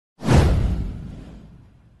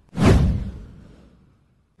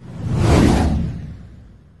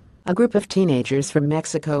A group of teenagers from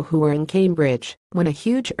Mexico who were in Cambridge when a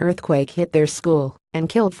huge earthquake hit their school and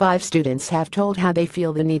killed 5 students have told how they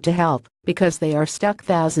feel the need to help because they are stuck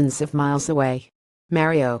thousands of miles away.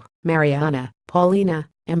 Mario, Mariana, Paulina,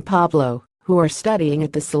 and Pablo, who are studying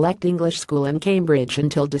at the Select English School in Cambridge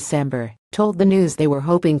until December, told the news they were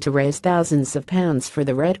hoping to raise thousands of pounds for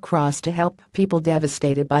the Red Cross to help people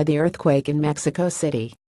devastated by the earthquake in Mexico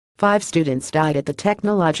City. 5 students died at the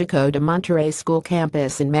Tecnológico de Monterrey school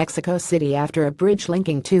campus in Mexico City after a bridge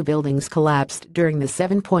linking 2 buildings collapsed during the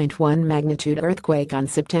 7.1 magnitude earthquake on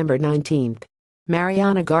September 19.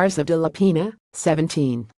 Mariana Garza de la Pina,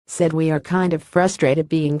 17, said, "We are kind of frustrated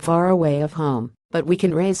being far away of home, but we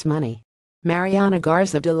can raise money." Mariana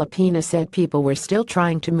Garza de la Pina said people were still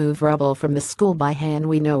trying to move rubble from the school by hand.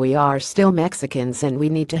 "We know we are still Mexicans and we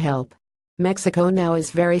need to help. Mexico now is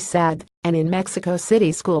very sad, and in Mexico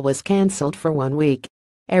City school was cancelled for 1 week.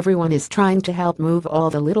 Everyone is trying to help move all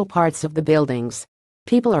the little parts of the buildings.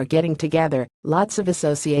 People are getting together, lots of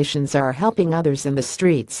associations are helping others in the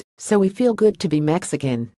streets, so we feel good to be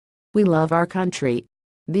Mexican. We love our country."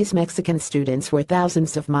 These Mexican students were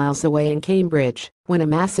thousands of miles away in Cambridge when a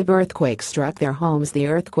massive earthquake struck their homes. The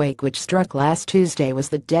earthquake, which struck last Tuesday, was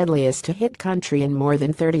the deadliest to hit country in more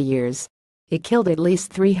than 30 years. It killed at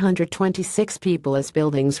least 326 people as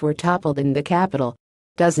buildings were toppled in the capital.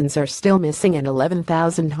 Dozens are still missing and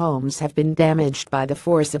 11,000 homes have been damaged by the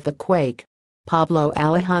force of the quake. Pablo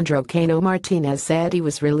Alejandro Cano Martinez said he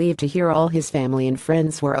was relieved to hear all his family and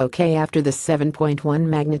friends were okay after the 7.1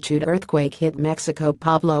 magnitude earthquake hit Mexico.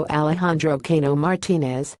 Pablo Alejandro Cano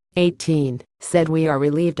Martinez, 18, said, "We are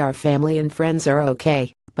relieved our family and friends are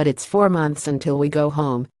okay, but it's 4 months until we go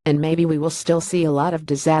home, and maybe we will still see a lot of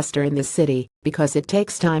disaster in the city because it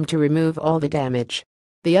takes time to remove all the damage."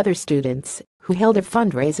 The other students, who held a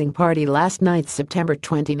fundraising party last night, September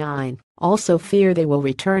 29, also fear they will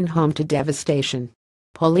return home to devastation.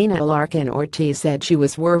 Paulina Alarcon Ortiz said she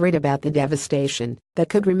was worried about the devastation that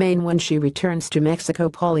could remain when she returns to Mexico.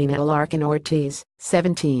 Paulina Alarcon Ortiz,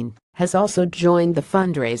 17, has also joined the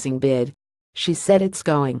fundraising bid. She said, "It's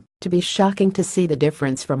going to be shocking to see the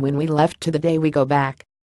difference from when we left to the day we go back."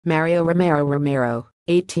 Mario Romero,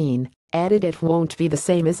 18, added, "It won't be the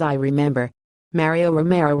same as I remember." Mario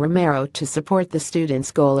Romero to support the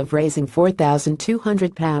students' goal of raising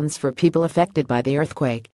 £4,200 for people affected by the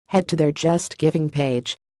earthquake, head to their Just Giving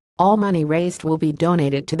page. All money raised will be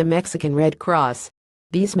donated to the Mexican Red Cross.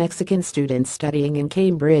 These Mexican students studying in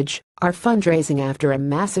Cambridge are fundraising after a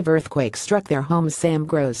massive earthquake struck their homes. Sam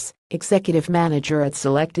Gross, executive manager at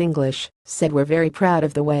Select English, said, "We're very proud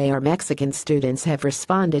of the way our Mexican students have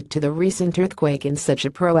responded to the recent earthquake in such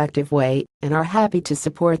a proactive way and are happy to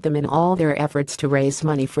support them in all their efforts to raise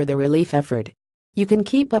money for the relief effort." You can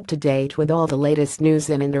keep up to date with all the latest news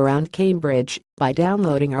in and around Cambridge by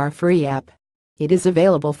downloading our free app. It is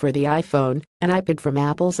available for the iPhone and iPad from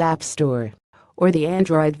Apple's App Store, or the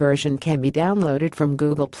Android version can be downloaded from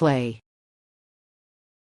Google Play.